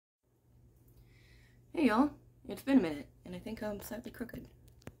Hey y'all, it's been a minute, and I think I'm slightly crooked.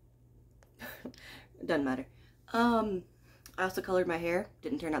 It doesn't matter. I also colored my hair.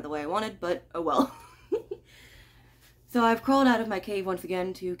 Didn't turn out the way I wanted, but oh well. So I've crawled out of my cave once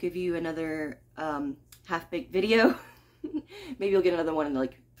again to give you another half-baked video. Maybe you'll get another one in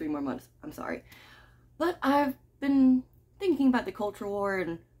like 3 more months. I'm sorry. But I've been thinking about the culture war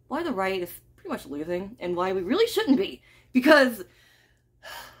and why the right is pretty much losing and why we really shouldn't be. Because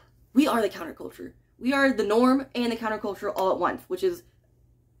we are the counterculture. We are the norm and the counterculture all at once, which is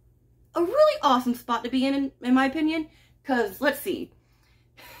a really awesome spot to be in my opinion. Because, let's see.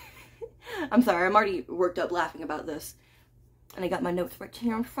 I'm sorry, I'm already worked up laughing about this. And I got my notes right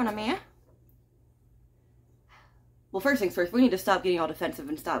here in front of me. Well, first things first, we need to stop getting all defensive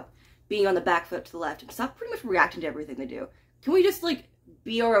and stop being on the back foot to the left and stop pretty much reacting to everything they do. Can we just, like,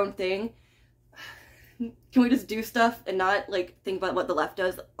 be our own thing? Can we just do stuff and not, like, think about what the left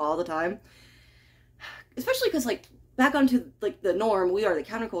does all the time? Especially because, like, back onto, like, the norm, we are the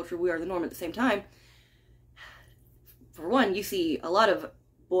counterculture, we are the norm at the same time. For one, you see a lot of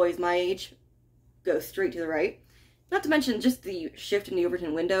boys my age go straight to the right. Not to mention just the shift in the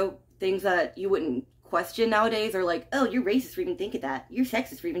Overton window, things that you wouldn't question nowadays are like, oh, you're racist for even thinking that. You're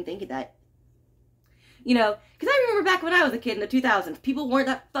sexist for even thinking that. You know, because I remember back when I was a kid in the 2000s, people weren't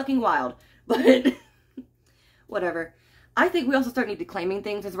that fucking wild. But, whatever. I think we also start need to claiming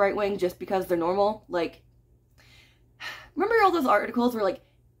things as right-wing just because they're normal. Like, remember all those articles where, like,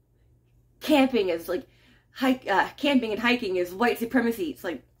 camping is, like, camping and hiking is white supremacy. It's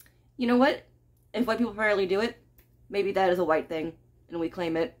like, you know what? If white people primarily do it, maybe that is a white thing, and we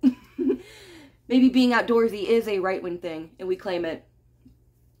claim it. Maybe being outdoorsy is a right-wing thing, and we claim it.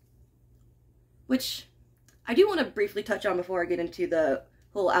 Which, I do want to briefly touch on before I get into the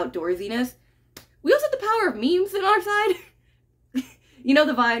whole outdoorsiness. We also have the power of memes on our side. You know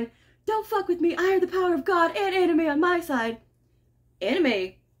the Vine, don't fuck with me, I have the power of God and anime on my side.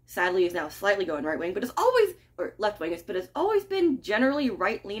 Anime, sadly, is now slightly going right-wing, but it's always, or left-wing, but it's always been generally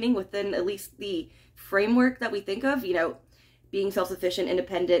right-leaning within at least the framework that we think of, you know, being self-sufficient,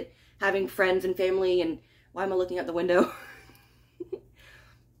 independent, having friends and family, and why am I looking out the window?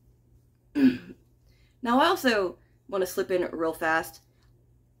 Now, I also want to slip in real fast.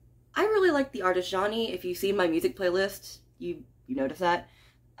 I really like the artist Johnny. If you see my music playlist, you notice that.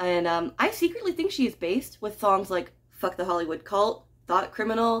 And I secretly think she is based with songs like Fuck the Hollywood Cult, Thought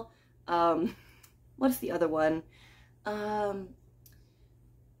Criminal, what's the other one? I'm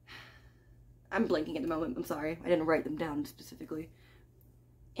blanking at the moment, I'm sorry. I didn't write them down specifically.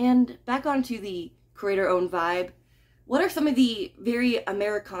 And back onto the creator-owned vibe, what are some of the very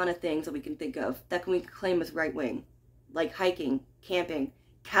Americana things that we can think of that we can claim as right-wing? Like hiking, camping,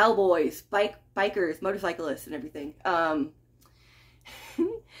 cowboys, bikers, motorcyclists, and everything. I'm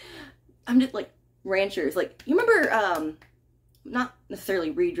just like ranchers. Like, you remember, not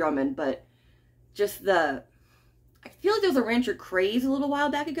necessarily Ree Drummond, but just I feel like there was a rancher craze a little while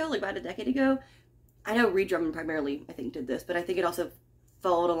back ago, like about a decade ago. I know Ree Drummond primarily, I think, did this, but I think it also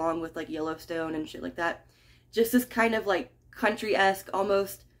followed along with like Yellowstone and shit like that. Just this kind of like country-esque,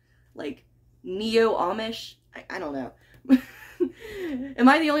 almost like neo-Amish. I don't know. Am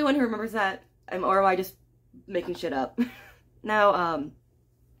I the only one who remembers that? Or am I just making shit up? Now,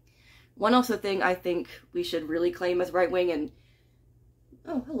 one also thing I think we should really claim as right-wing and...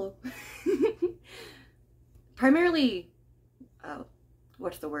 Oh, hello. Primarily,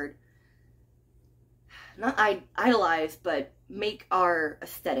 what's the word? Not idolize, but make our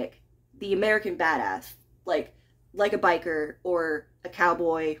aesthetic the American badass. Like a biker or a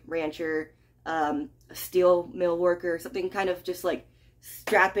cowboy, rancher, a steel mill worker, something kind of just like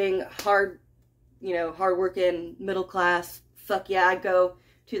strapping, hard-working, middle class. Fuck yeah, I'd go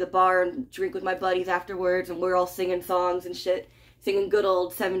to the bar and drink with my buddies afterwards and we're all singing songs and shit. Singing good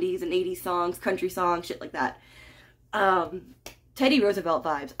old 70s and 80s songs, country songs, shit like that. Teddy Roosevelt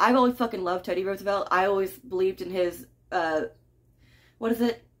vibes. I've always fucking loved Teddy Roosevelt. I always believed in his, what is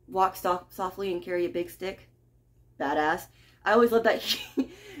it? Walk softly and carry a big stick. Badass. I always loved that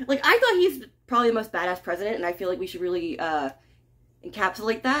like, I thought he's probably the most badass president, and I feel like we should really,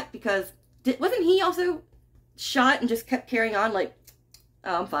 encapsulate that, because wasn't he also shot and just kept carrying on like,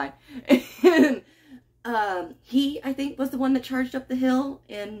 oh, I'm fine. And, he, I think, was the one that charged up the hill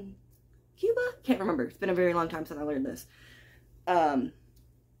in Cuba? Can't remember. It's been a very long time since I learned this.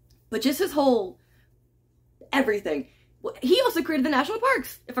 But just his whole everything. He also created the national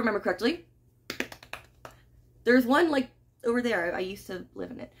parks, if I remember correctly. There's one, like, over there. I used to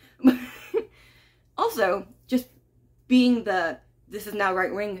live in it. Also, just being this is now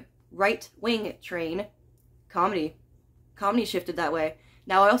right-wing train, comedy. Comedy shifted that way.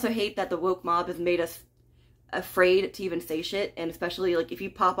 Now, I also hate that the woke mob has made us afraid to even say shit, and especially like if you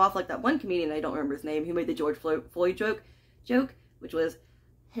pop off like that one comedian, I don't remember his name, who made the George Floyd joke, which was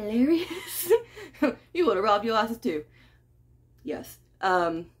hilarious. You would have robbed your asses too. Yes.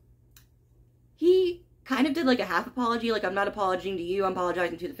 He kind of did like a half apology, like, I'm not apologizing to you, I'm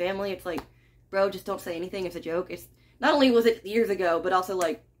apologizing to the family. It's like, bro, just don't say anything, it's a joke. It's not only was it years ago, but also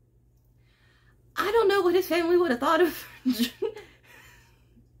like, I don't know what his family would have thought of.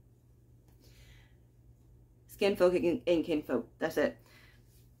 Skinfolk and kinfolk, that's it.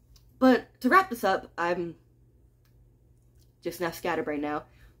 But to wrap this up, I'm just now scatterbrained now.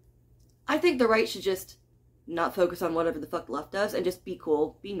 I think the right should just not focus on whatever the fuck the left does and just be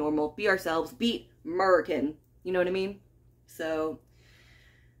cool, be normal, be ourselves, be American. You know what I mean? So,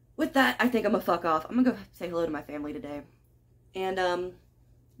 with that, I think I'm gonna fuck off. I'm gonna go say hello to my family today. And,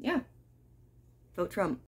 yeah. Vote Trump.